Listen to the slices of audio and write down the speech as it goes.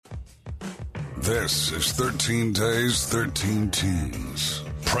This is 13 Days, 13 Teams.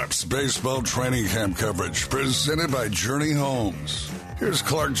 Preps Baseball Training Camp coverage presented by Journey Homes. Here's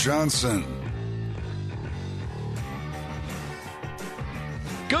Clark Johnson.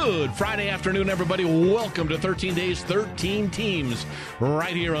 Good Friday afternoon, everybody. Welcome to 13 Days, 13 Teams,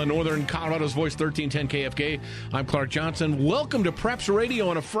 right here on Northern Colorado's Voice, 1310 KFK. I'm Clark Johnson. Welcome to Preps Radio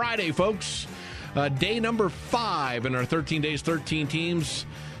on a Friday, folks. Day number 5 in our 13 Days, 13 Teams.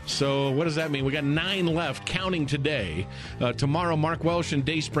 So what does that mean? We got 9 left, counting today. Tomorrow, Mark Welsh and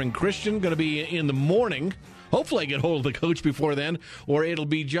Dayspring Christian going to be in the morning. Hopefully I get hold of the coach before then, or it'll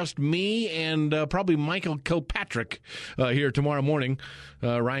be just me and probably Michael Kilpatrick here tomorrow morning.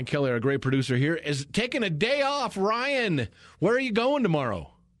 Ryan Kelly, our great producer here, is taking a day off. Ryan, where are you going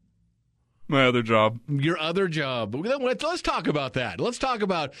tomorrow? My other job. Your other job. Let's talk about that. Let's talk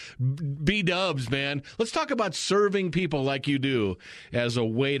about B-dubs, man. Let's talk about serving people like you do as a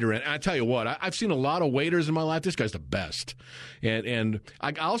waiter. And I tell you what, I've seen a lot of waiters in my life. This guy's the best. And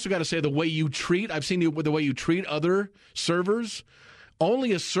I also got to say, the way you treat, I've seen you with the way you treat other servers.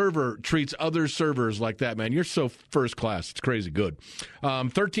 Only a server treats other servers like that, man. You're so first class. It's crazy good.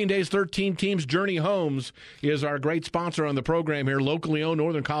 13 Days, 13 Teams. Journey Homes is our great sponsor on the program here, locally owned,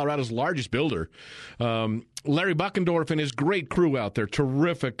 Northern Colorado's largest builder. Larry Buckendorf and his great crew out there,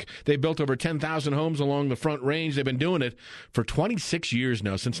 terrific. They built over 10,000 homes along the Front Range. They've been doing it for 26 years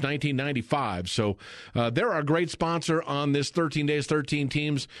now, since 1995. So they're our great sponsor on this 13 Days, 13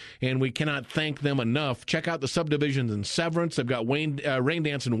 Teams, and we cannot thank them enough. Check out the subdivisions in Severance. They've got Rain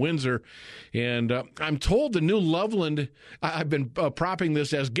Dance in Windsor. And I'm told the new Loveland, I've been propping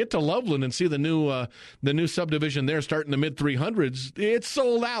this as get to Loveland and see the new subdivision there starting the mid-300s. It's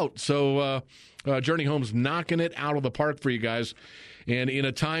sold out. So Journey Homes knocking it out of the park for you guys. And in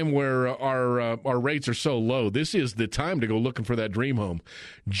a time where our rates are so low, this is the time to go looking for that dream home.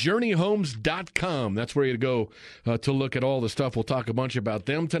 JourneyHomes.com. That's where you go to look at all the stuff. We'll talk a bunch about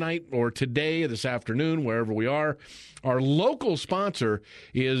them tonight or today, this afternoon, wherever we are. Our local sponsor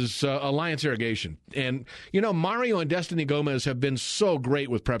is Alliance Irrigation. And, you know, Mario and Destiny Gomez have been so great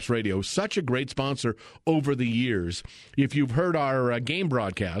with Preps Radio, such a great sponsor over the years. If you've heard our game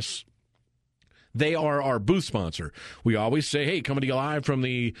broadcasts, they are our booth sponsor. We always say, hey, coming to you live from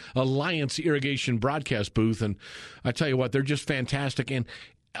the Alliance Irrigation broadcast booth. And I tell you what, they're just fantastic. And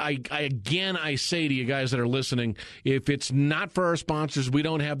I say to you guys that are listening, if it's not for our sponsors, we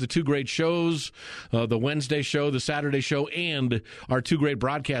don't have the 2 great shows, the Wednesday show, the Saturday show, and our 2 great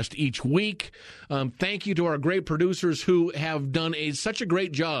broadcasts each week. Thank you to our great producers who have done such a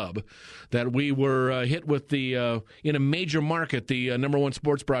great job that we were hit with the in a major market, the #1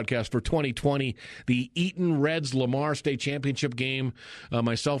 sports broadcast for 2020, the Eaton Reds Lamar State Championship game.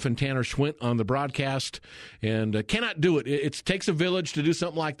 Myself and Tanner Schwint on the broadcast, and cannot do it. It takes a village to do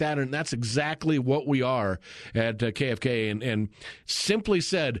something like that, and that's exactly what we are at KFK. And simply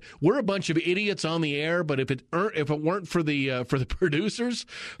said, we're a bunch of idiots on the air, but if it weren't for the producers,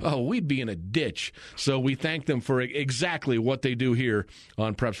 we'd be in a ditch. So we thank them for exactly what they do here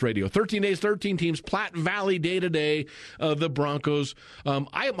on Preps Radio. 13 Days, 13 Teams, Platte Valley day-to-day, the Broncos.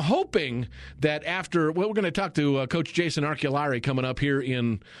 I am hoping that after, we're going to talk to Coach Jason Arkulari coming up here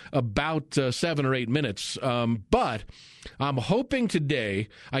in about 7 or 8 minutes, but I'm hoping today,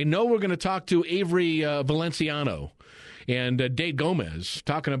 I know we're going to talk to Avery Valenciano and Dade Gomez,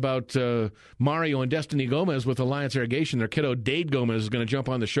 talking about Mario and Destiny Gomez with Alliance Irrigation. Their kiddo Dade Gomez is going to jump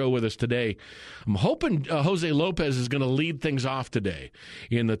on the show with us today. I'm hoping Jose Lopez is going to lead things off today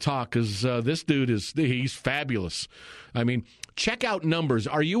in the talk, because this dude he's fabulous. I mean, check out numbers.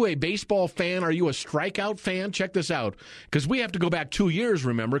 Are you a baseball fan? Are you a strikeout fan? Check this out, because we have to go back 2 years,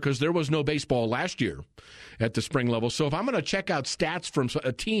 remember, because there was no baseball last year at the spring level. So if I'm going to check out stats from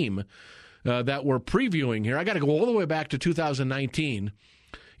a team that we're previewing here, I got to go all the way back to 2019.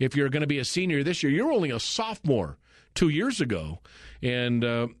 If you're going to be a senior this year, you're only a sophomore 2 years ago. And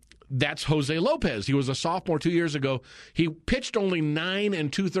that's Jose Lopez. He was a sophomore 2 years ago. He pitched only 9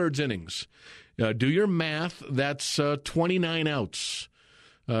 2/3 innings. Do your math. That's 29 outs.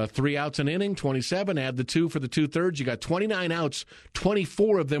 3 outs an inning, 27. Add the 2 for the 2/3. You got 29 outs.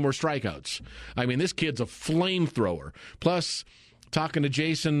 24 of them were strikeouts. I mean, this kid's a flamethrower. Plus, talking to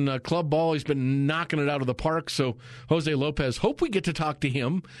Jason, club ball, he's been knocking it out of the park. So Jose Lopez, hope we get to talk to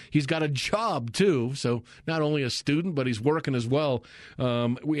him. He's got a job, too. So not only a student, but he's working as well.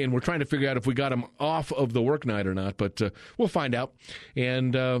 And we're trying to figure out if we got him off of the work night or not. But we'll find out.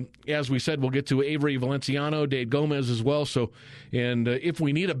 And as we said, we'll get to Avery Valenciano, Dade Gomez as well. So, and if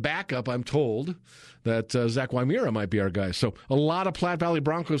we need a backup, I'm told that Zach Wymira might be our guy. So a lot of Platte Valley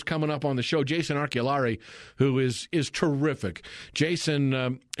Broncos coming up on the show. Jason Arkulari, who is terrific.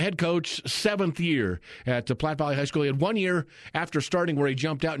 Jason, head coach, 7th year at Platte Valley High School. He had 1 year after starting where he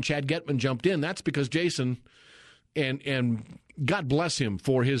jumped out and Chad Getman jumped in. That's because Jason, and God bless him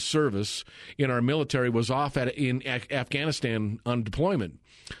for his service in our military, was off in Afghanistan on deployment.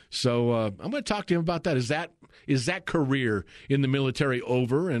 So I'm going to talk to him about that. Is that career in the military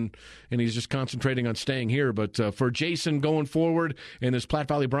over, and he's just concentrating on staying here? But for Jason going forward and this Platte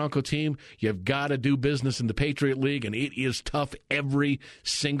Valley Bronco team, you've got to do business in the Patriot League, and it is tough every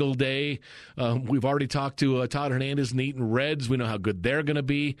single day. We've already talked to Todd Hernandez and the Eaton Reds. We know how good they're going to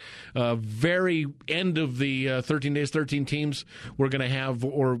be. Very end of the 13 days, 13 teams, we're going to have,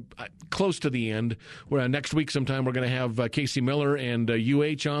 or close to the end, where next week sometime we're going to have Casey Miller and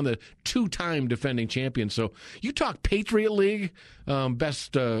UH on, the 2-time defending champion. So you talk Patriot League,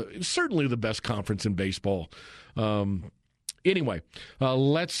 certainly the best conference in baseball. Anyway,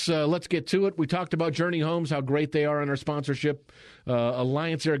 let's get to it. We talked about Journey Homes, how great they are on our sponsorship.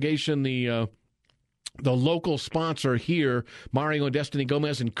 Alliance Irrigation, the local sponsor here, Mario and Destiny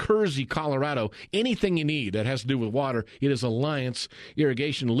Gomez in Kersey, Colorado. Anything you need that has to do with water, it is Alliance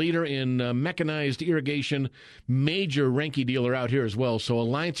Irrigation, leader in mechanized irrigation, major Renke dealer out here as well. So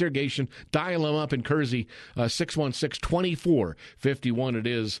Alliance Irrigation, dial them up in Kersey, 616-2451. It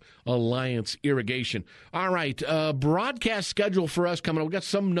is Alliance Irrigation. All right, broadcast schedule for us coming up. We've got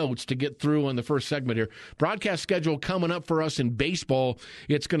some notes to get through on the first segment here. Broadcast schedule coming up for us in baseball.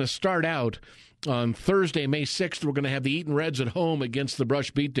 It's going to start out on Thursday, May 6th, we're going to have the Eaton Reds at home against the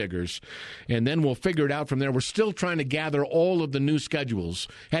Brush Beat Diggers, and then we'll figure it out from there. We're still trying to gather all of the new schedules.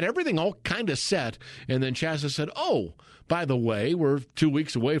 Had everything all kind of set, and then Chazza said, oh, by the way, we're 2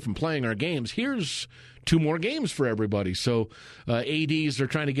 weeks away from playing our games. Here's 2 more games for everybody. So ADs are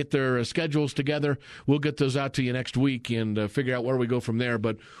trying to get their schedules together. We'll get those out to you next week and figure out where we go from there.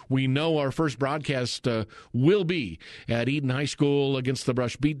 But we know our first broadcast will be at Eden High School against the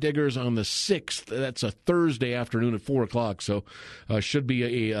Brush Beat Diggers on the 6th. That's a Thursday afternoon at 4 o'clock. So should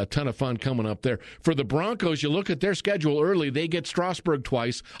be a ton of fun coming up there. For the Broncos, you look at their schedule early. They get Strasburg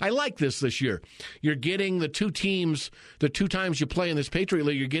twice. I like this year. You're getting the 2 teams, the 2 times you play in this Patriot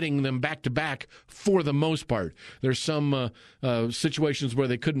League, you're getting them back-to-back for the most part. There's some situations where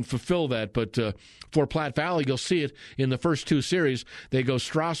they couldn't fulfill that, but for Platte Valley, you'll see it in the first 2 series. They go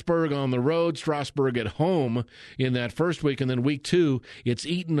Strasburg on the road, Strasburg at home in that first week, and then week 2, it's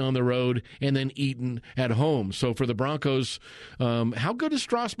Eaton on the road, and then Eaton at home. So for the Broncos, how good is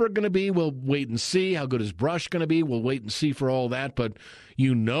Strasburg going to be? We'll wait and see. How good is Brush going to be? We'll wait and see for all that, but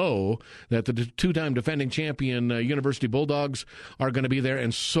you know that the 2-time defending champion University Bulldogs are going to be there,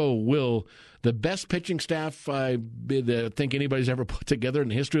 and so will the best pitching staff I think anybody's ever put together in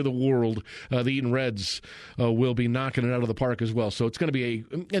the history of the world. The Eaton Reds will be knocking it out of the park as well. So it's going to be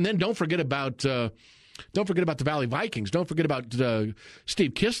and then don't forget about the Valley Vikings. Don't forget about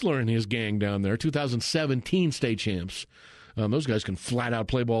Steve Kistler and his gang down there, 2017 state champs. Those guys can flat out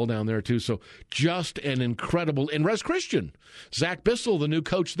play ball down there, too. So just an incredible. And Res Christian, Zach Bissell, the new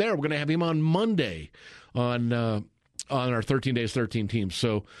coach there, we're going to have him on Monday on our 13 Days, 13 teams.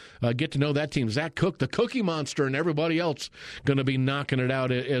 So get to know that team. Zach Cook, the Cookie Monster, and everybody else going to be knocking it out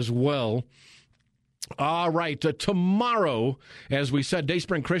as well. All right, tomorrow, as we said,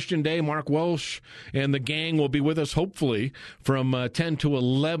 Dayspring Christian Day, Mark Welsh and the gang will be with us, hopefully, from 10 to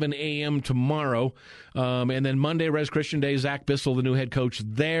 11 a.m. tomorrow. And then Monday, Res Christian Day, Zach Bissell, the new head coach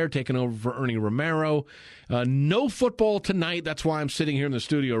there, taking over for Ernie Romero. No football tonight. That's why I'm sitting here in the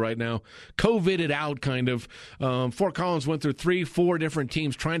studio right now. COVIDed out, kind of. Fort Collins went through 3-4 different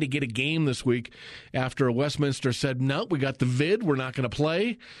teams trying to get a game this week after Westminster said, no, we got the vid. We're not going to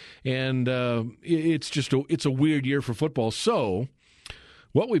play. And it's a weird year for football. So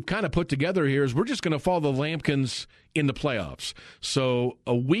what we've kind of put together here is we're just going to follow the Lampkins in the playoffs. So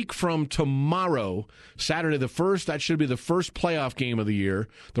a week from tomorrow, Saturday the 1st, that should be the first playoff game of the year.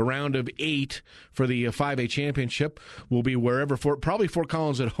 The round of 8 for the 5A championship will be probably Fort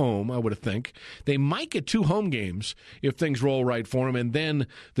Collins at home, I would think. They might get 2 home games if things roll right for them. And then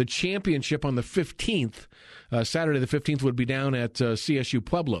the championship on the 15th, Saturday the 15th, would be down at CSU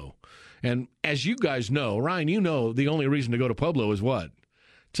Pueblo. And as you guys know, Ryan, you know the only reason to go to Pueblo is what?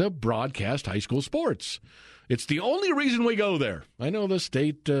 To broadcast high school sports. It's the only reason we go there. I know the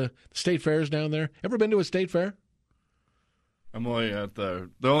state fairs down there. Ever been to a state fair? I'm only at the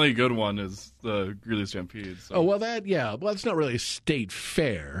only good one is the Greeley Stampede. So. Oh, well, it's not really a state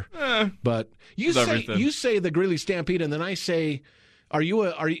fair. But you say the Greeley Stampede, and then I say,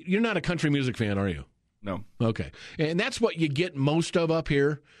 you're not a country music fan, are you? No. Okay. And that's what you get most of up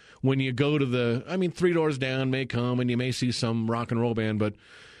here. when you go to three doors down may come and you may see some rock and roll band,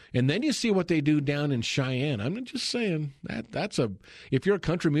 and then you see what they do down in Cheyenne. I'm just saying if you're a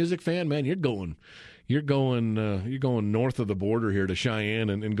country music fan, man, you're going north of the border here to Cheyenne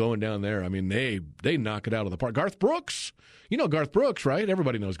and going down there. I mean, they knock it out of the park. Garth Brooks, you know Garth Brooks, right?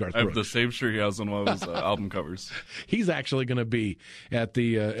 Everybody knows Garth Brooks. I have the same shirt he has on one of his album covers. He's actually going to be at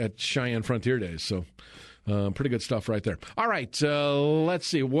Cheyenne Frontier Days, so pretty good stuff right there. All right, let's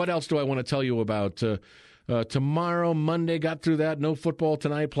see. What else do I want to tell you about? Tomorrow, Monday, got through that. No football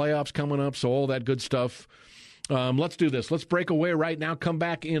tonight. Playoffs coming up, so all that good stuff. Let's do this. Let's break away right now, come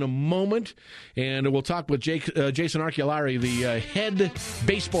back in a moment, and we'll talk with Jason Arkulari, the head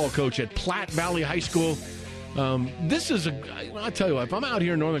baseball coach at Platte Valley High School. I'll tell you what, if I'm out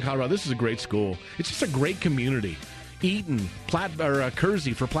here in Northern Colorado, this is a great school. It's just a great community. Eaton,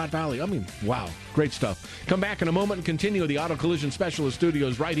 Kersey for Platte Valley. I mean, wow, great stuff. Come back in a moment and continue the Auto Collision Specialist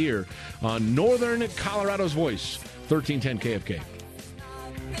Studios right here on Northern Colorado's Voice, 1310 KFK.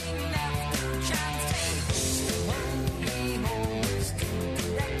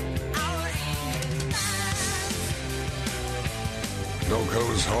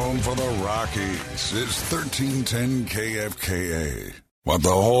 Goes home for the Rockies. It's 1310 KFKA. Want the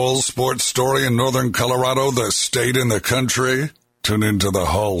whole sports story in Northern Colorado, the state and the country? Tune into the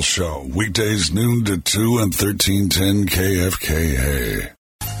Hull Show, weekdays noon to 2 and 1310 KFKA.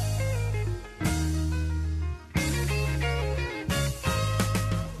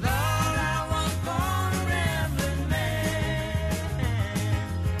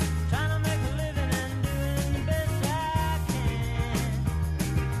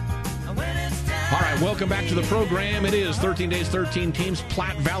 Welcome back to the program. It is 13 days, 13 teams,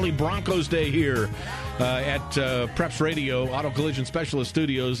 Platte Valley Broncos Day here at Preps Radio, Auto Collision Specialist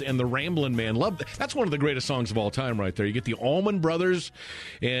Studios, and the Ramblin' Man. That's one of the greatest songs of all time right there. You get the Allman Brothers,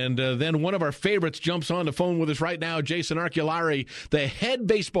 and then one of our favorites jumps on the phone with us right now, Jason Arkulari, the head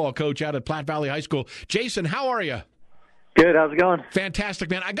baseball coach out at Platte Valley High School. Jason, how are you? Good. How's it going? Fantastic,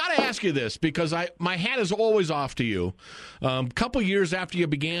 man. I got to ask you this because my hat is always off to you. Couple years after you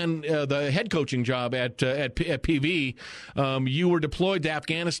began the head coaching job at PV, you were deployed to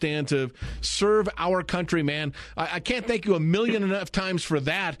Afghanistan to serve our country, man. I can't thank you a million enough times for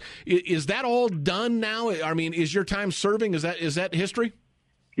that. Is that all done now? I mean, is your time serving? Is that history?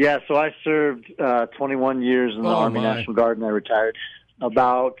 Yeah. So I served 21 years in the Army National Guard, and I retired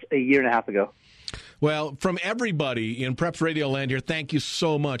about a year and a half ago. Well, from everybody in Preps Radio Land here, thank you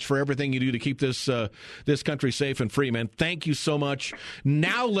so much for everything you do to keep this country safe and free, man. Thank you so much.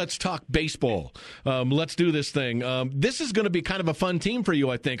 Now let's talk baseball. Let's do this thing. This is going to be kind of a fun team for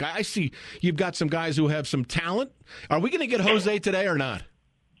you, I think. I see you've got some guys who have some talent. Are we going to get Jose today or not?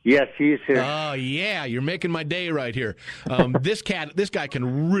 Yes, he is here. Oh, yeah, you're making my day right here. This guy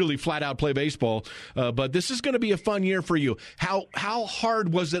can really flat out play baseball, but this is going to be a fun year for you. How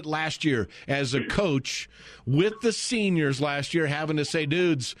hard was it last year as a coach with the seniors last year having to say,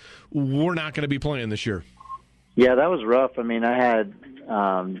 dudes, we're not going to be playing this year? Yeah, that was rough. I mean, I had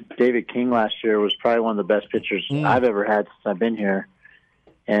David King last year was probably one of the best pitchers I've ever had since I've been here.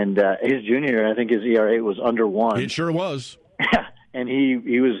 And his junior year, I think his ERA was under 1. It sure was. And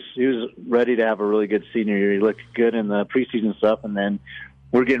he was ready to have a really good senior year. He looked good in the preseason stuff, and then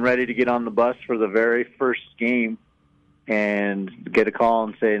we're getting ready to get on the bus for the very first game and get a call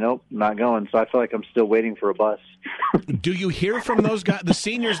and say, nope, not going. So I feel like I'm still waiting for a bus. Do you hear from those guys, the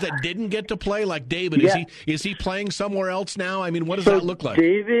seniors that didn't get to play, like David? Yeah. Is he playing somewhere else now? I mean, what does that look like?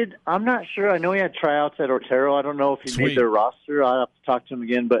 David, I'm not sure. I know he had tryouts at Otero. I don't know if he made their roster. I'll have to talk to him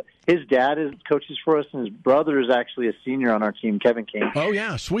again. But his dad coaches for us, and his brother is actually a senior on our team, Kevin King. Oh,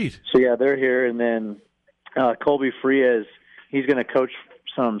 yeah, sweet. So, yeah, they're here. And then Colby Frias, he's going to coach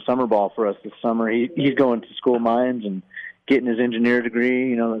some summer ball for us this summer. He's going to school mines and getting his engineer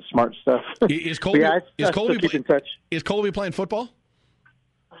degree, the smart stuff. Is Colby, keep in touch. Is Colby playing football?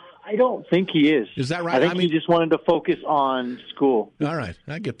 I don't think he is. Is that right? I think he just wanted to focus on school. All right.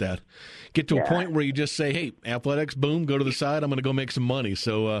 I get that. Get to a point where you just say, hey, athletics, boom, go to the side. I'm going to go make some money.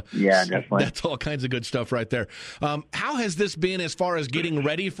 So, yeah, definitely. That's all kinds of good stuff right there. How has this been as far as getting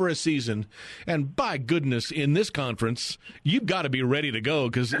ready for a season? And by goodness, in this conference, you've got to be ready to go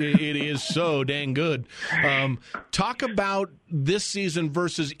because it is so dang good. Talk about this season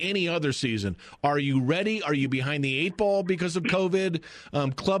versus any other season. Are you ready? Are you behind the 8 ball because of COVID?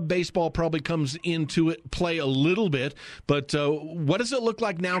 Club baseball probably comes into play a little bit, but what does it look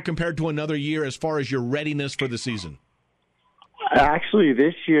like now compared to another year as far as your readiness for the season? Actually,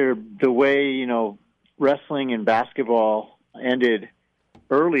 this year, the way, wrestling and basketball ended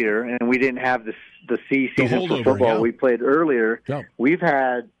earlier, and we didn't have the C season for football. Yeah. We played earlier. Yeah. We've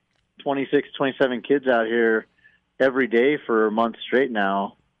had 26, 27 kids out here every day for a month straight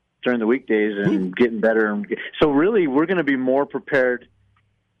now during the weekdays and getting better. So really, we're going to be more prepared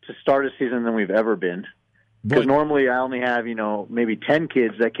to start a season than we've ever been. Because normally I only have, maybe 10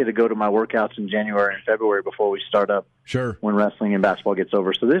 kids that could go to my workouts in January and February before we start up. Sure. When wrestling and basketball gets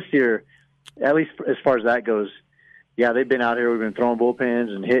over. So this year, at least as far as that goes, yeah, they've been out here. We've been throwing bullpens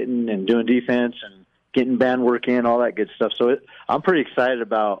and hitting and doing defense and getting band work in, all that good stuff. So I'm pretty excited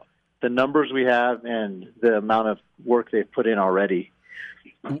about the numbers we have and the amount of work they've put in already.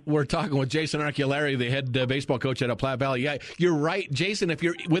 We're talking with Jason Arkulari, the head baseball coach at Platte Valley. Yeah, you're right, Jason. If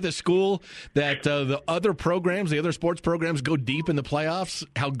you're with a school that the other programs, the other sports programs go deep in the playoffs,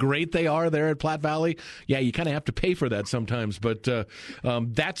 how great they are there at Platte Valley, yeah, you kind of have to pay for that sometimes. But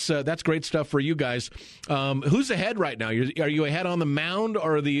that's great stuff for you guys. Who's ahead right now? Are you ahead on the mound,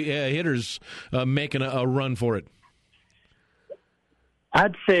 or are the hitters making a run for it?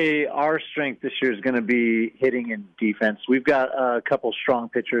 I'd say our strength this year is going to be hitting and defense. We've got a couple strong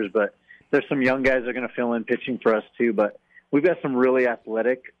pitchers, but there's some young guys that are going to fill in pitching for us too. But we've got some really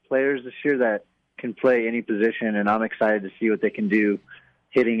athletic players this year that can play any position, and I'm excited to see what they can do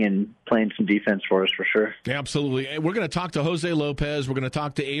hitting and playing some defense for us for sure. Absolutely. We're going to talk to Jose Lopez. We're going to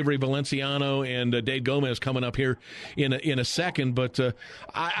talk to Avery, Valenciano, and Dade Gomez coming up here in a second. But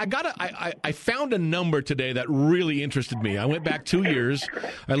I found a number today that really interested me. I went back 2 years.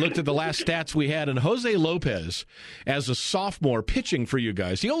 I looked at the last stats we had, and Jose Lopez, as a sophomore pitching for you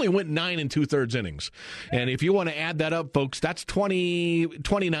guys, he only went 9 2/3 innings. And if you want to add that up, folks, that's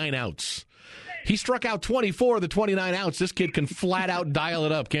 29 outs. He struck out 24 of the 29 outs. This kid can flat out dial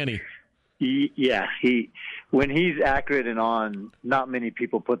it up, can he? Yeah, when he's accurate and on, not many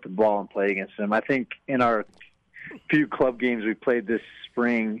people put the ball in play against him. I think in our few club games we played this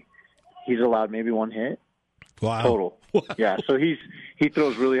spring, he's allowed maybe one hit. Wow. Total. Wow. Yeah, so he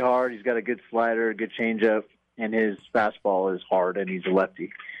throws really hard. He's got a good slider, a good changeup, and his fastball is hard, and he's a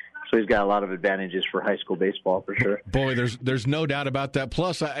lefty. So he's got a lot of advantages for high school baseball, for sure. Boy, there's no doubt about that.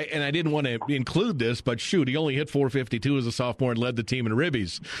 Plus, I didn't want to include this, but shoot, he only hit .452 as a sophomore and led the team in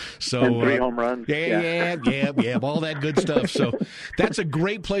ribbies. So and 3 home runs. Yeah, all that good stuff. So that's a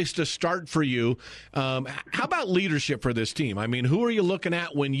great place to start for you. How about leadership for this team? I mean, who are you looking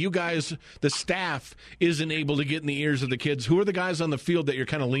at when you guys, the staff, isn't able to get in the ears of the kids? Who are the guys on the field that you're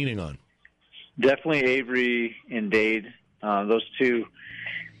kind of leaning on? Definitely Avery and Dade. Those two.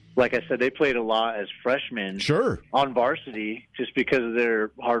 Like I said, they played a lot as freshmen on varsity just because of their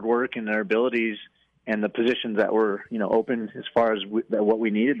hard work and their abilities and the positions that were, open as far as what we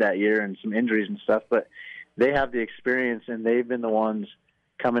needed that year and some injuries and stuff. But they have the experience, and they've been the ones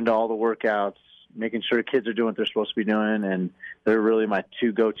coming to all the workouts, making sure kids are doing what they're supposed to be doing. And they're really my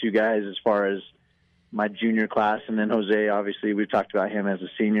two go-to guys as far as my junior class. And then Jose, obviously, we've talked about him as a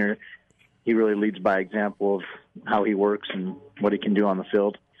senior. He really leads by example of how he works and what he can do on the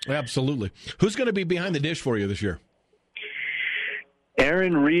field. Absolutely. Who's going to be behind the dish for you this year?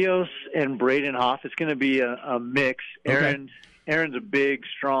 Aaron Rios and Braden Hoff. It's going to be a mix. Okay. Aaron's a big,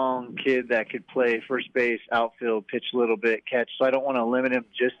 strong kid that could play first base, outfield, pitch a little bit, catch. So I don't want to limit him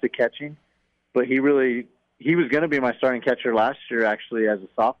just to catching. But he was going to be my starting catcher last year, actually, as a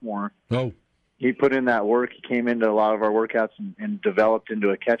sophomore. Oh. He put in that work. He came into a lot of our workouts and developed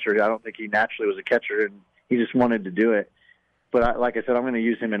into a catcher. I don't think he naturally was a catcher, and he just wanted to do it. But like I said, I'm going to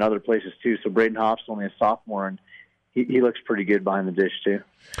use him in other places too. So Braden Hoff's only a sophomore, and he looks pretty good behind the dish too.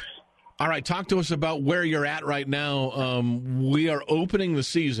 All right, talk to us about where you're at right now. We are opening the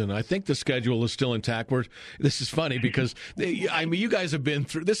season. I think the schedule is still intact. This is funny because, you guys have been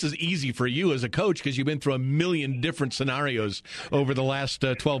through – this is easy for you as a coach because you've been through a million different scenarios over the last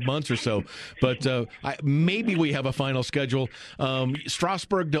 12 months or so. But maybe we have a final schedule.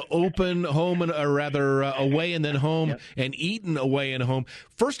 Strasburg to open home, away and then home, yep. And Eaton away and home.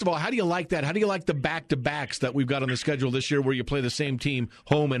 First of all, how do you like that? How do you like the back-to-backs that we've got on the schedule this year where you play the same team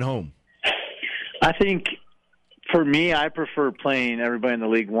home and home? I think for me, I prefer playing everybody in the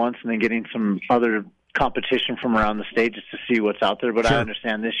league once and then getting some other competition from around the state just to see what's out there. But sure. I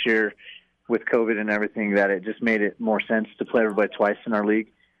understand this year with COVID and everything that it just made it more sense to play everybody twice in our league.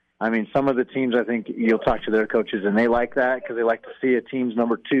 I mean, some of the teams, I think you'll talk to their coaches and they like that because they like to see a team's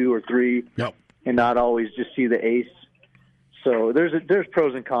number 2 or 3 yep. and not always just see the ace. So there's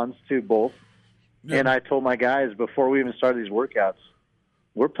pros and cons to both. Yep. And I told my guys before we even started these workouts,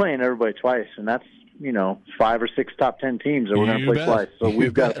 we're playing everybody twice, and that's, 5 or 6 top 10 teams that we're going to play twice. So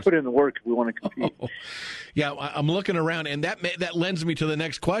we've got to put in the work if we want to compete. Yeah, I'm looking around, and that lends me to the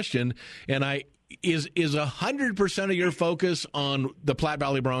next question. And is 100% of your focus on the Platte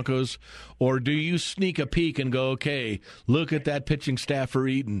Valley Broncos, or do you sneak a peek and go, okay, look at that pitching staff for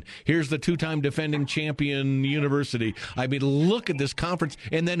Eaton. Here's the two-time defending champion University. I mean, look at this conference,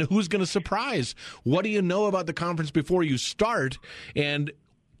 and then who's going to surprise? What do you know about the conference before you start? And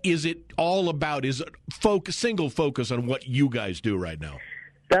is it all about, is it single focus on what you guys do right now?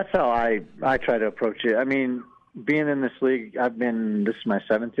 That's how I try to approach it. I mean, being in this league, this is my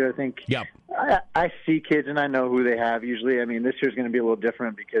 7th year, I think. Yep. I see kids and I know who they have usually. I mean, this year's going to be a little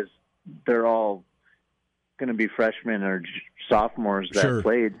different because they're all going to be freshmen or sophomores that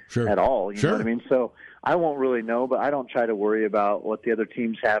played at all. You know what I mean? So I won't really know, but I don't try to worry about what the other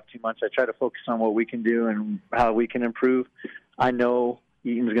teams have too much. I try to focus on what we can do and how we can improve. I know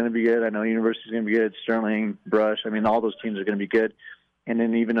Eaton's going to be good. I know University's going to be good. Sterling, Brush. I mean, all those teams are going to be good. And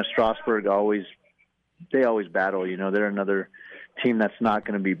then even a Strasburg they always battle. You know, they're another team that's not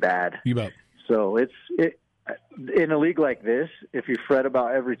going to be bad. You bet. So in a league like this, if you fret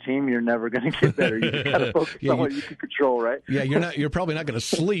about every team, you're never going to get better. You just got to focus on what you can control, right? Yeah, you're probably not going to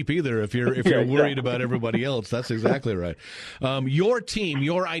sleep either if you're worried about everybody else. That's exactly right. Your team,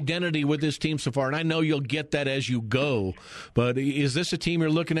 your identity with this team so far, and I know you'll get that as you go, but is this a team you're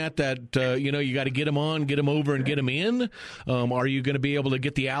looking at that you got to get them on, get them over, and get them in? Are you going to be able to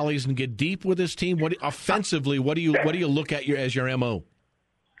get the alleys and get deep with this team? Offensively, what do you look at as your MO?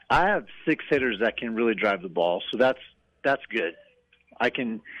 I have 6 hitters that can really drive the ball, so that's good. I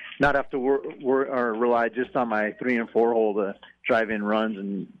can not have to or rely just on my 3 and 4 hole to drive in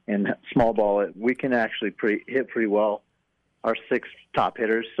runs and small ball it. We can actually hit pretty well, our 6 top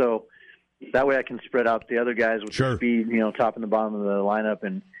hitters. So that way I can spread out the other guys with the speed, top and the bottom of the lineup,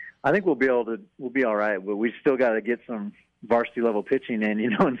 and I think we'll be all right. But we still got to get some varsity level pitching in,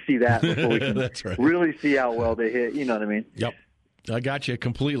 and see that before we can really see how well they hit. You know what I mean? Yep. I got you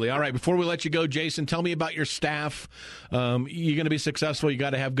completely. All right, before we let you go, Jason, tell me about your staff. You're going to be successful. You got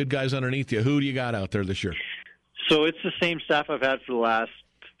to have good guys underneath you. Who do you got out there this year? So it's the same staff I've had for the last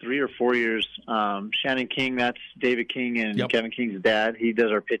 3 or 4 years. Shannon King, that's David King and Kevin King's dad. He does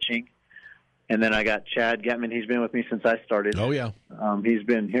our pitching. And then I got Chad Getman. He's been with me since I started. Oh, yeah. He's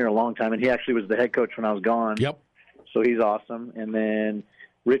been here a long time, and he actually was the head coach when I was gone. Yep. So he's awesome. And then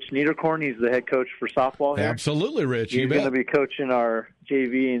Rich Niederkorn, he's the head coach for softball here. Absolutely, Rich. He's going to be coaching our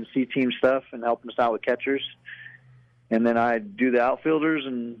JV and C team stuff and helping us out with catchers. And then I do the outfielders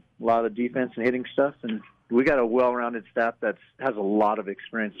and a lot of defense and hitting stuff. And we got a well-rounded staff that has a lot of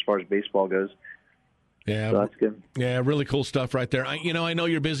experience as far as baseball goes. Yeah, so that's good. Yeah, really cool stuff right there. I know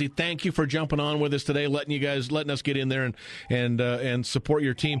you're busy. Thank you for jumping on with us today, letting us get in there and support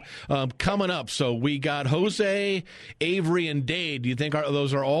your team. Coming up, so we got Jose, Avery, and Dade. Do you think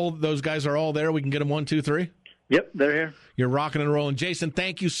those guys are all there? We can get them 1, 2, 3. Yep, they're here. You're rocking and rolling, Jason.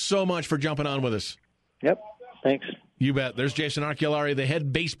 Thank you so much for jumping on with us. Yep, thanks. You bet. There's Jason Arkulari, the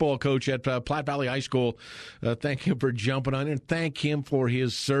head baseball coach at Platte Valley High School. Thank him for jumping on and thank him for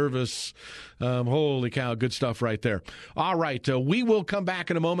his service. Holy cow, good stuff right there. All right, we will come back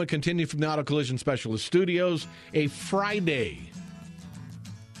in a moment, continue from the Auto Collision Specialist Studios, a Friday.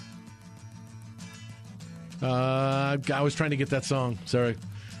 I was trying to get that song. Sorry.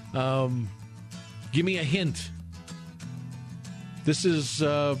 Give me a hint. This is...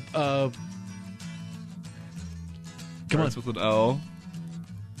 Come on. Starts with an L.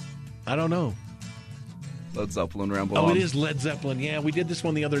 I don't know. Led Zeppelin, Ramble On. Oh, it is Led Zeppelin. Yeah, we did this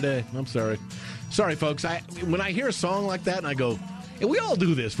one the other day. I'm sorry. Sorry, folks. When I hear a song like that and I go, and we all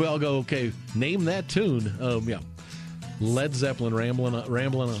do this, we all go, okay, name that tune. Yeah. Led Zeppelin, Rambling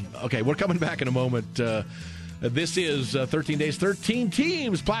On. Okay, we're coming back in a moment. This is 13 Days, 13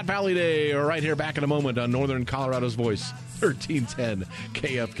 Teams, Platte Valley Day, right here back in a moment on Northern Colorado's Voice, 1310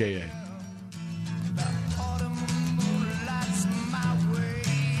 KFKA.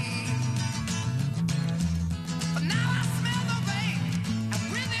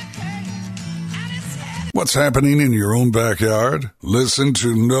 What's happening in your own backyard? Listen to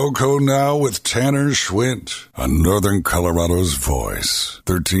NoCo Now with Tanner Schwint on Northern Colorado's Voice,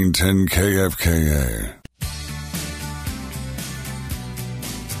 1310 KFKA.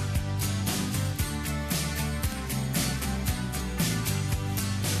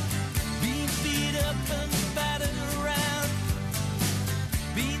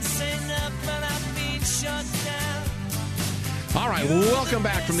 All right, welcome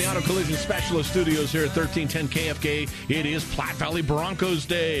back from the Auto Collision Specialist Studios here at 1310 KFK. It is Platte Valley Broncos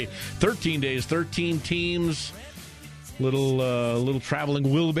Day. 13 days, 13 teams, little traveling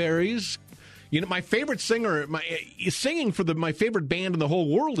Wilburys. My favorite singer, singing for my favorite band in the whole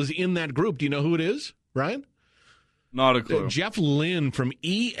world is in that group. Do you know who it is, Ryan? Not a clue. Jeff Lynn from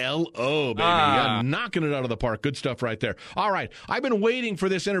ELO, baby. Yeah, knocking it out of the park. Good stuff right there. All right. I've been waiting for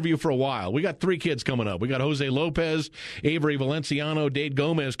this interview for a while. We got 3 kids coming up. We got Jose Lopez, Avery Valenciano, Dade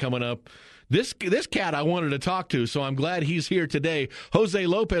Gomez coming up. This cat I wanted to talk to, so I'm glad he's here today. Jose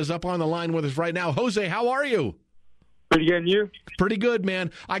Lopez up on the line with us right now. Jose, how are you? Pretty good, and you? Pretty good,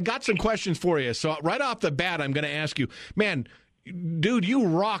 man. I got some questions for you. So right off the bat, I'm going to ask you, man, dude, you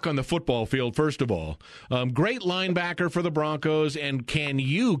rock on the football field, first of all. Great linebacker for the Broncos, and can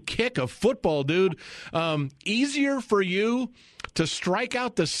you kick a football, dude? Easier for you to strike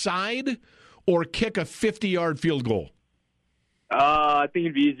out the side or kick a 50-yard field goal? I think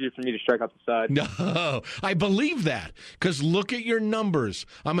it'd be easier for me to strike out the side. No, I believe that, because look at your numbers.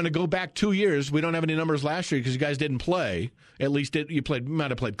 I'm going to go back 2 years. We don't have any numbers last year because you guys didn't play. At least you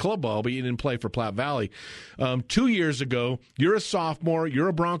might have played club ball, but you didn't play for Platte Valley. 2 years ago, you're a sophomore. You're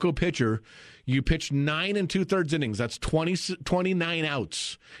a Bronco pitcher. You pitched 9 2/3 innings. That's 29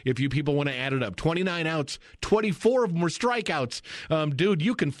 outs. If you people want to add it up, 29 outs. 24 of them were strikeouts. Dude,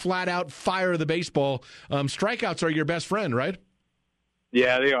 you can flat out fire the baseball. Strikeouts are your best friend, right?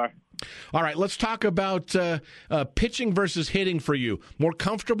 Yeah, they are. All right, let's talk about pitching versus hitting for you. More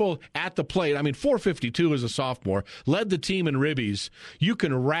comfortable at the plate. I mean, 452 as a sophomore. Led the team in ribbies. You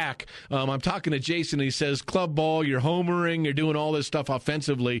can rack. I'm talking to Jason. He says, club ball, you're homering, you're doing all this stuff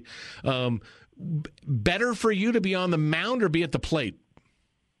offensively. Better for you to be on the mound or be at the plate?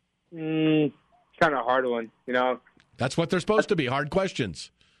 It's kind of a hard one, you know. That's what they're supposed to be, hard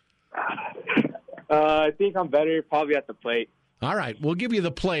questions. I think I'm better probably at the plate. All right, we'll give you the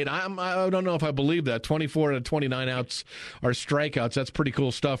plate. I don't know if I believe that. 24 to 29 outs are strikeouts. That's pretty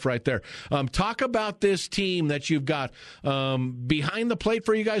cool stuff right there. Talk about this team that you've got behind the plate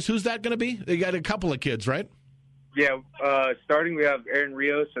for you guys. Who's that going to be? You got a couple of kids, right? Yeah, starting we have Aaron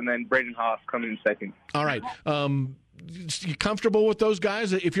Rios and then Braden Hoff coming in second. All right. You comfortable with those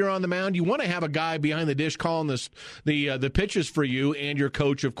guys? If you're on the mound, you want to have a guy behind the dish calling the pitches for you and your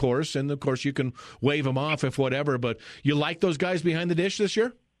coach, of course. And, of course, you can wave them off if whatever. But you like those guys behind the dish this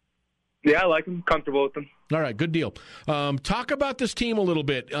year? Yeah, I like them. Comfortable with them. All right, good deal. Talk about this team a little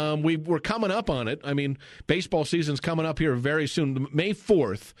bit. We're coming up on it. I mean, baseball season's coming up here very soon. May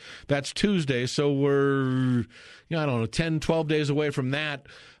 4th, that's Tuesday, so we're, 10, 12 days away from that.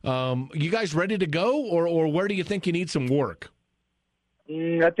 You guys ready to go, or where do you think you need some work?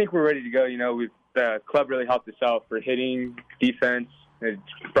 I think we're ready to go. The club really helped us out for hitting, defense. It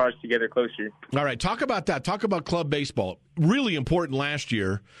brought us together closer. All right, talk about that. Talk about club baseball. Really important last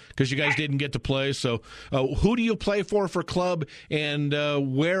year because you guys didn't get to play. So who do you play for club, and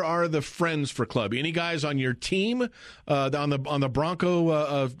where are the friends for club? Any guys on your team, on the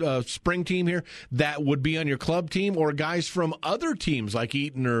Bronco spring team here, that would be on your club team, or guys from other teams like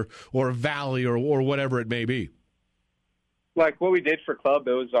Eaton or Valley or whatever it may be? Like what we did for club,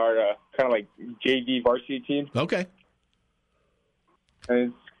 it was our kind of like JV varsity team. Okay.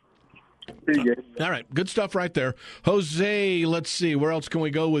 And it's pretty good. All right, good stuff right there. Jose, let's see, where else can we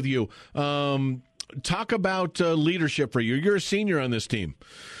go with you? Talk about leadership for you. You're a senior on this team.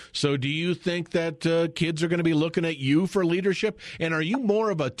 So do you think that kids are going to be looking at you for leadership? And are you more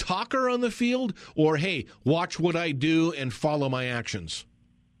of a talker on the field, or, hey, watch what I do and follow my actions?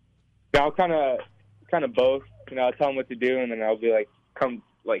 Yeah, I'll kind of both. I'll tell them what to do, and then I'll be like, come,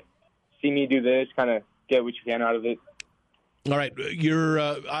 like, see me do this, kind of get what you can out of it. All right,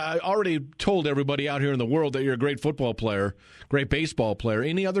 I already told everybody out here in the world that you're a great football player, great baseball player.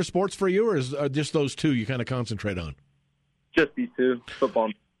 Any other sports for you, or is just those two you kind of concentrate on? Just these two,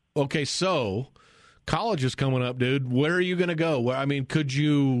 football. Okay, so college is coming up, dude. Where are you going to go? Could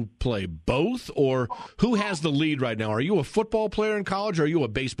you play both, or who has the lead right now? Are you a football player in college, or are you a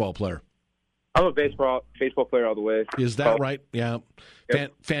baseball player? I'm a baseball player all the way. Is that right? Yeah.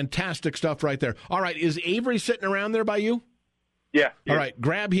 Yep. Fantastic stuff right there. All right, is Avery sitting around there by you? Yeah. All right,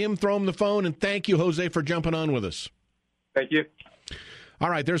 grab him, throw him the phone, and thank you, Jose, for jumping on with us. Thank you. All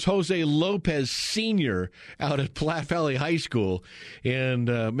right, there's Jose Lopez, senior, out at Platte Valley High School. And,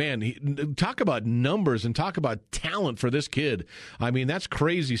 talk about numbers and talk about talent for this kid. I mean, that's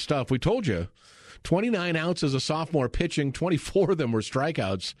crazy stuff. We told you. 29 outs as a sophomore pitching, 24 of them were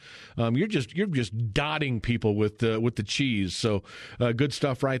strikeouts. You're just dotting people with the cheese. So good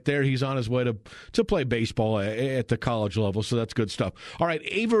stuff right there. He's on his way to play baseball at the college level, so that's good stuff. All right,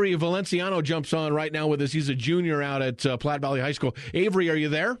 Avery Valenciano jumps on right now with us. He's a junior out at Platte Valley High School. Avery, are you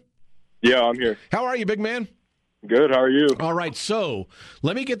there? Yeah, I'm here. How are you, big man? Good. How are you? All right. So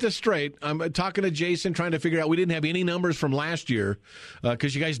let me get this straight. I'm talking to Jason, trying to figure out. We didn't have any numbers from last year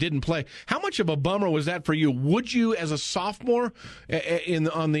because you guys didn't play. How much of a bummer was that for you? Would you, as a sophomore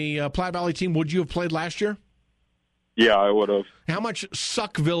on the Platte Valley team, would you have played last year? Yeah, I would have. How much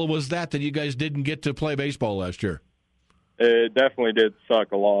Suckville was that you guys didn't get to play baseball last year? It definitely did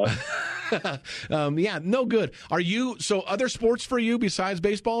suck a lot. Yeah, no good. So other sports for you besides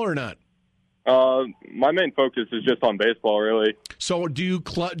baseball or not? My main focus is just on baseball, really. So do you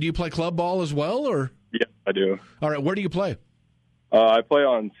play club ball as well, or? Yeah, I do. All right, where do you play? I play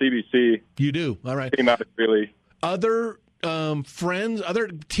on CBC. You do? All right. Team out, really. Other friends, other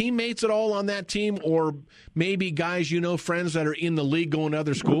teammates at all on that team, or maybe guys friends that are in the league going to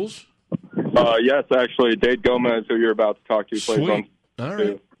other schools? Yes, actually, Dade Gomez, who you're about to talk to, plays on. All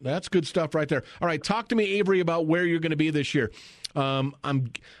right, that's good stuff right there. All right, talk to me, Avery, about where you're going to be this year. I'm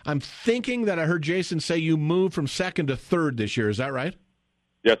thinking that I heard Jason say you moved from second to third this year. Is that right?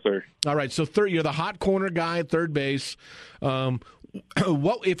 Yes, sir. All right, so third, you're the hot corner guy at third base.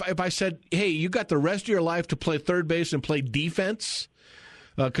 What if I said, hey, you got the rest of your life to play third base and play defense?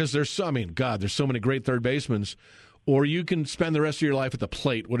 Because there's so many great third basemen. Or you can spend the rest of your life at the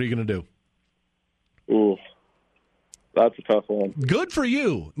plate. What are you going to do? Ooh, that's a tough one. Good for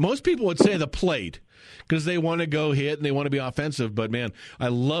you. Most people would say the plate because they want to go hit and they want to be offensive. But, man, I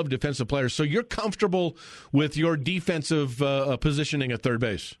love defensive players. So you're comfortable with your defensive positioning at third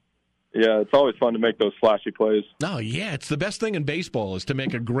base? Yeah, it's always fun to make those flashy plays. Oh, yeah, it's the best thing in baseball is to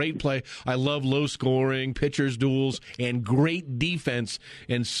make a great play. I love low scoring, pitchers' duels, and great defense,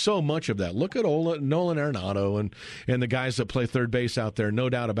 and so much of that. Look at Nolan Arenado and the guys that play third base out there, no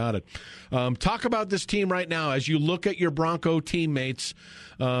doubt about it. Talk about this team right now as you look at your Bronco teammates.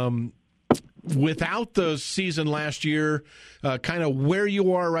 Without the season last year, kind of where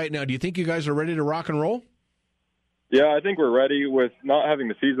you are right now, do you think you guys are ready to rock and roll? Yeah, I think we're ready. With not having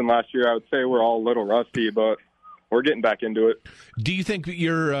the season last year, I would say we're all a little rusty, but we're getting back into it. Do you think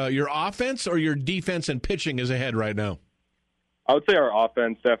your offense or your defense and pitching is ahead right now? I would say our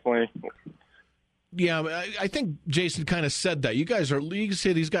offense, definitely. Yeah, I think Jason kind of said that. You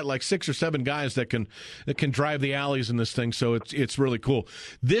said he's got like 6 or 7 guys that can drive the alleys in this thing, so it's really cool.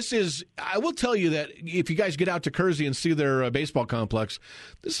 I will tell you that if you guys get out to Kersey and see their baseball complex,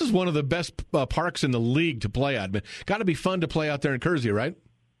 this is one of the best parks in the league to play at. Got to be fun to play out there in Kersey, right?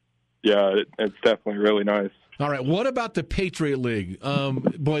 Yeah, it's definitely really nice. All right, what about the Patriot League?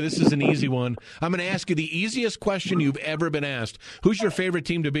 Boy, this is an easy one. I'm going to ask you the easiest question you've ever been asked. Who's your favorite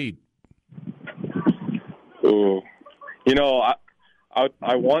team to beat? Ooh, I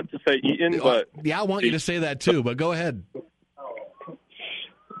want to say Eaton, but yeah, I want you to say that too. But go ahead.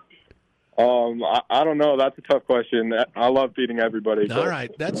 I don't know. That's a tough question. I love beating everybody. All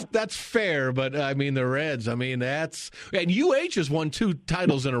right, that's fair. But I mean, the Reds. I mean, and UH has won 2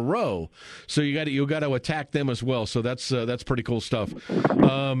 titles in a row, so you got to attack them as well. So that's pretty cool stuff.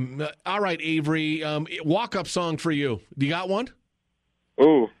 All right, Avery, walk-up song for you. Do you got one?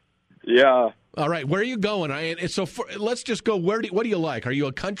 Ooh, yeah. All right, where are you going? Let's just go. What do you like? Are you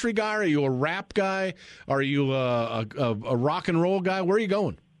a country guy? Are you a rap guy? Are you a rock and roll guy? Where are you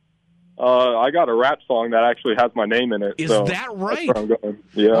going? I got a rap song that actually has my name in it. Is that right? That's where I'm going.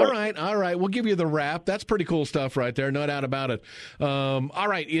 Yeah. All right. We'll give you the rap. That's pretty cool stuff right there. No doubt about it. All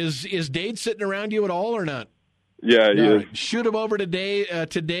right. Is Dade sitting around you at all or not? Yeah, he is. Right. Shoot him over to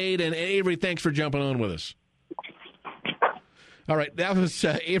Dade. And Avery, thanks for jumping on with us. All right, that was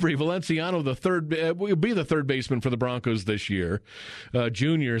Avery Valenciano, will be the third baseman for the Broncos this year,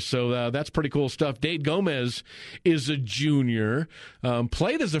 junior. So that's pretty cool stuff. Dade Gomez is a junior,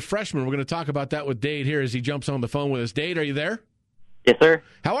 played as a freshman. We're going to talk about that with Dade here as he jumps on the phone with us. Dade, are you there? Yes, sir.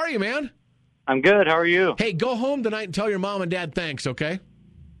 How are you, man? I'm good. How are you? Hey, go home tonight and tell your mom and dad thanks, okay?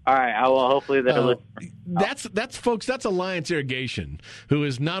 All right, I will. Hopefully they'll listen. That's folks. That's Alliance Irrigation, who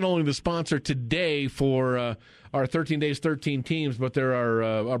is not only the sponsor today for our 13 Days, 13 Teams, but they're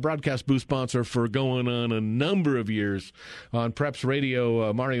our broadcast booth sponsor for going on a number of years on Preps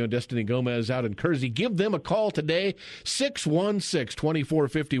Radio. Mario and Destiny Gomez out in Kersey. Give them a call today,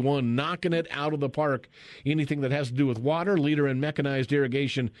 616-2451, knocking it out of the park. Anything that has to do with water, leader in mechanized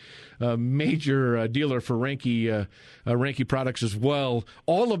irrigation, major dealer for Ranky products as well.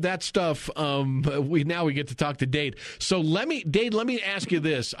 All of that stuff, we get to talk to Dade. So Dade, let me ask you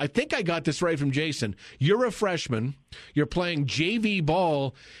this. I think I got this right from Jason. You're a freshman. You're playing JV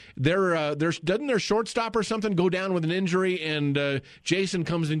ball. Doesn't their shortstop or something go down with an injury, and Jason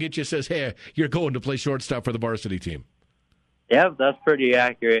comes and gets you and says, hey, you're going to play shortstop for the varsity team? Yep, that's pretty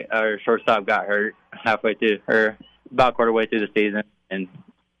accurate. Our shortstop got hurt about quarter way through the season, and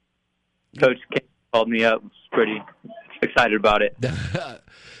Coach called me up. Was pretty excited about it.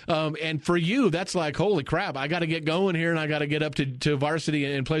 And for you, that's like, holy crap, I got to get going here, and I got to get up to varsity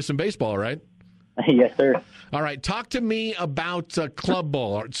and play some baseball, right? Yes, sir. All right, talk to me about club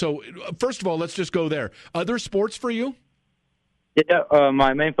ball. So, first of all, let's just go there. Other sports for you? Yeah,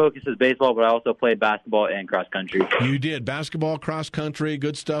 my main focus is baseball, but I also played basketball and cross country. You did basketball, cross country,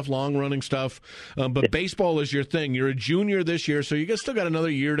 good stuff, long running stuff. But baseball is your thing. You're a junior this year, so you still got another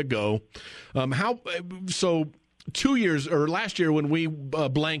year to go. So 2 years or last year when we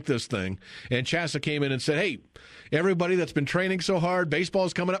blanked this thing, and Chassa came in and said, "Hey, everybody that's been training so hard,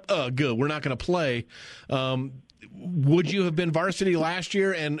 baseball's coming up. Good, we're not going to play." Would you have been varsity last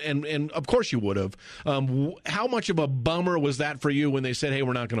year? And of course you would have. How much of a bummer was that for you when they said, "Hey,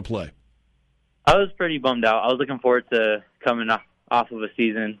 we're not going to play"? I was pretty bummed out. I was looking forward to coming off of a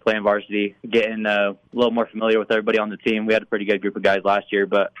season playing varsity, getting a little more familiar with everybody on the team. We had a pretty good group of guys last year,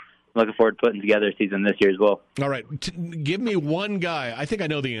 but I'm looking forward to putting together a season this year as well. All right. Give me one guy. I think I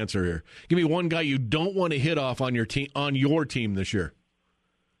know the answer here. Give me one guy you don't want to hit off on your team this year.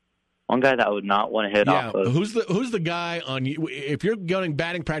 One guy that I would not want to hit off of. Who's the guy on you? If you're going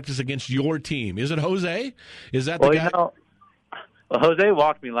batting practice against your team, is it Jose? Is that the guy? Well, Jose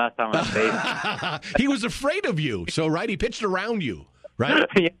walked me last time on base. He was afraid of you, so right? He pitched around you, right?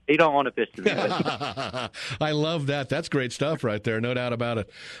 Yeah, he don't want to pitch to me. I love that. That's great stuff right there, no doubt about it.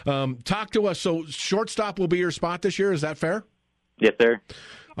 Talk to us. So shortstop will be your spot this year. Is that fair? Yes, sir.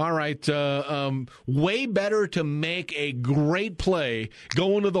 All right. Way better to make a great play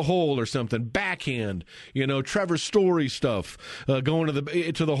going to the hole or something. Backhand, Trevor Story stuff, going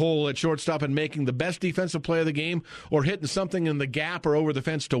to the hole at shortstop and making the best defensive play of the game, or hitting something in the gap or over the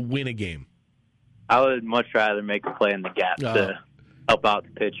fence to win a game. I would much rather make a play in the gap to help out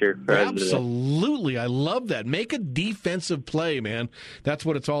the pitcher. Absolutely. I love that. Make a defensive play, man. That's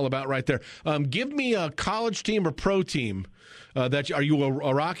what it's all about right there. Give me a college team or pro team. Are you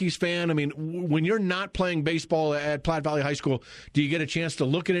a Rockies fan? I mean, when you're not playing baseball at Platte Valley High School, do you get a chance to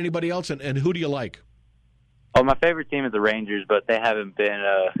look at anybody else, and who do you like? Oh, my favorite team is the Rangers, but they haven't been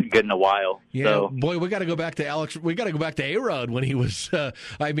good in a while. Yeah, so. Boy, we got to go back to Alex. We got to go back to A-Rod when he was.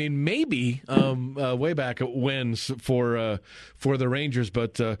 Maybe way back when for the Rangers,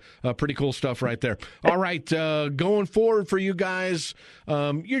 but pretty cool stuff right there. All right, going forward for you guys,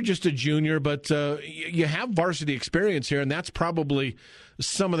 you're just a junior, but you have varsity experience here, and that's probably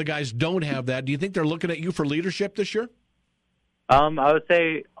some of the guys don't have that. Do you think they're looking at you for leadership this year? I would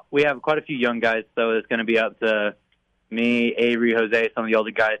say we have quite a few young guys, so it's going to be up to me, Avery, Jose, some of the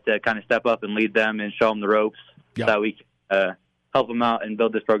older guys to kind of step up and lead them and show them the ropes so that we can help them out and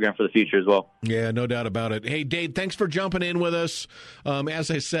build this program for the future as well. Yeah, no doubt about it. Hey, Dade, thanks for jumping in with us. As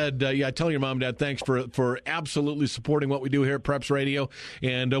I said, tell your mom and dad thanks for absolutely supporting what we do here at Preps Radio,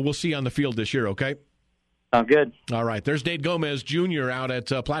 and we'll see you on the field this year, okay? Sounds good. All right. There's Dade Gomez, Jr. out at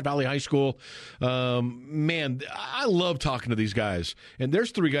Platte Valley High School. Man, I love talking to these guys. And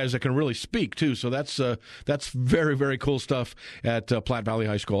there's three guys that can really speak, too. So that's very, very cool stuff at Platte Valley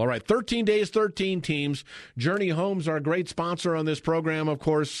High School. All right. 13 days, 13 teams. Journey Homes, our great sponsor on this program, of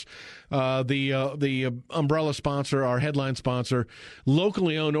course. The umbrella sponsor, our headline sponsor,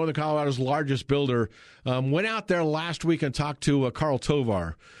 locally owned, Northern Colorado's largest builder. Went out there last week and talked to Carl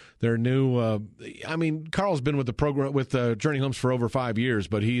Tovar. Their new, Carl's been with the program with Journey Homes for over 5 years,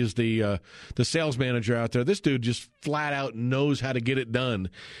 but he is the sales manager out there. This dude just flat out knows how to get it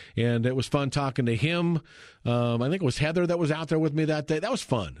done, and it was fun talking to him. I think it was Heather that was out there with me that day. That was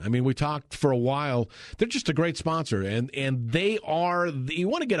fun. I mean, we talked for a while. They're just a great sponsor, and they are. You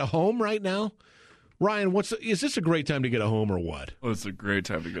want to get a home right now? Ryan, is this a great time to get a home or what? Oh, it's a great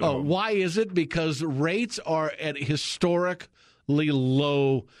time to get a home. Why is it? Because rates are at historically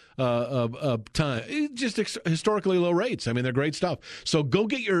low time, just historically low rates. I mean, they're great stuff. So go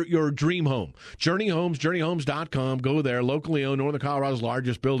get your dream home. Journey Homes, journeyhomes.com. Go there. Locally owned, Northern Colorado's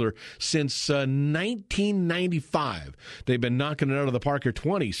largest builder since 1995. They've been knocking it out of the park here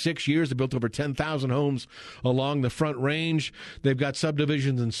 26 years. They built over 10,000 homes along the Front Range. They've got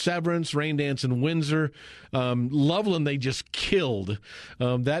subdivisions in Severance, Raindance, and Windsor. Loveland, they just killed.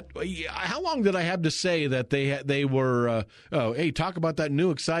 How long did I have to say that they were? Hey, talk about that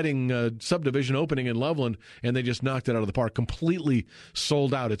new exciting subdivision opening in Loveland, and they just knocked it out of the park. Completely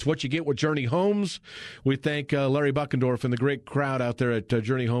sold out. It's what you get with Journey Homes. We thank Larry Buckendorf and the great crowd out there at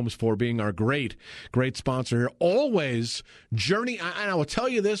Journey Homes for being our great sponsor here. Always Journey, and I will tell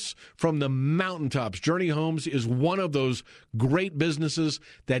you this from the mountaintops, Journey Homes is one of those great businesses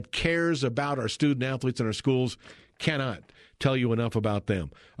that cares about our student athletes and our schools. Cannot tell you enough about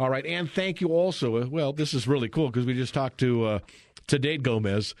them. All right, and thank you also. Well, this is really cool because we just talked to Dade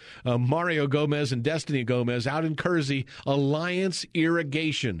Gomez, Mario Gomez, and Destiny Gomez out in Kersey. Alliance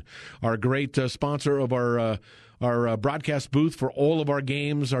Irrigation, our great sponsor of our our broadcast booth for all of our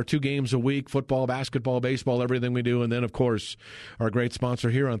games, our 2 games a week, football, basketball, baseball, everything we do. And then, of course, our great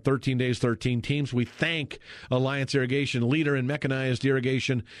sponsor here on 13 Days, 13 Teams. We thank Alliance Irrigation, leader in mechanized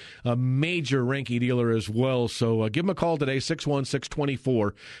irrigation, a major Ranky dealer as well. So give them a call today,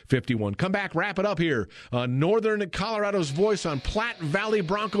 616-2451. Come back, wrap it up here on Northern Colorado's Voice on Platte Valley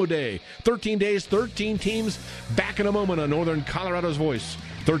Bronco Day. 13 Days, 13 Teams. Back in a moment on Northern Colorado's Voice,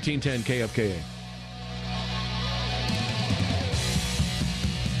 1310 KFKA.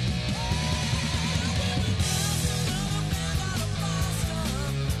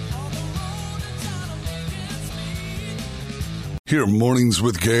 Hear Mornings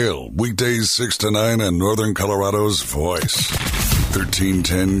with Gale, weekdays 6 to 9 on Northern Colorado's Voice,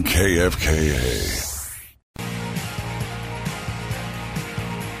 1310 KFKA.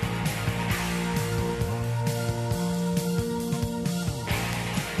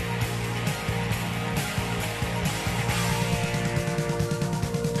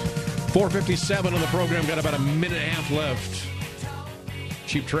 .457 on the program. Got about a minute and a half left.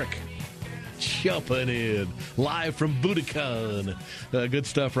 Cheap Trick. Jumping in. Live from Budokan. Good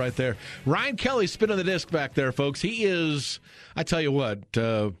stuff right there. Ryan Kelly spinning the disc back there, folks. He is, I tell you what,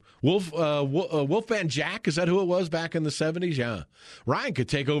 Wolfman Jack, is that who it was back in the 70s? Yeah. Ryan could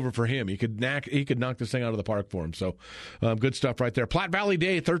take over for him. He could knock this thing out of the park for him. So good stuff right there. Platte Valley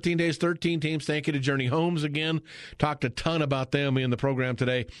Day, 13 Days, 13 Teams. Thank you to Journey Homes again. Talked a ton about them in the program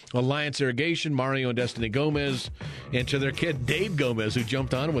today. Alliance Irrigation, Mario and Destiny Gomez, and to their kid, Dade Gomez, who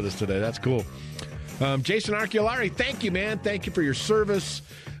jumped on with us today. That's cool. Jason Arkulari, thank you, man. Thank you for your service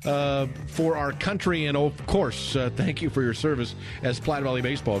for our country, and of course, thank you for your service as Platte Valley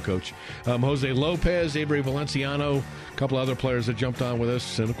baseball coach. Jose Lopez, Avery, Valenciano, a couple other players that jumped on with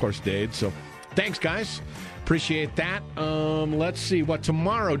us, and of course, Dade. So thanks, guys. Appreciate that. Let's see what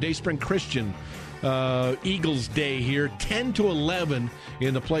tomorrow, Dayspring Christian, Eagles Day here, 10 to 11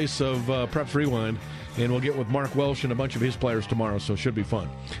 in the place of Preps Rewind, and we'll get with Mark Welsh and a bunch of his players tomorrow, so it should be fun.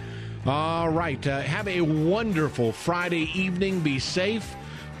 All right. Have a wonderful Friday evening. Be safe.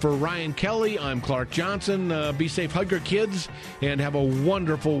 For Ryan Kelly, I'm Clark Johnson. Be safe. Hug your kids. And have a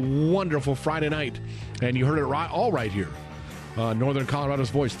wonderful, wonderful Friday night. And you heard it all right here. Northern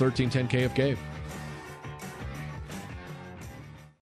Colorado's Voice, 1310 KFK.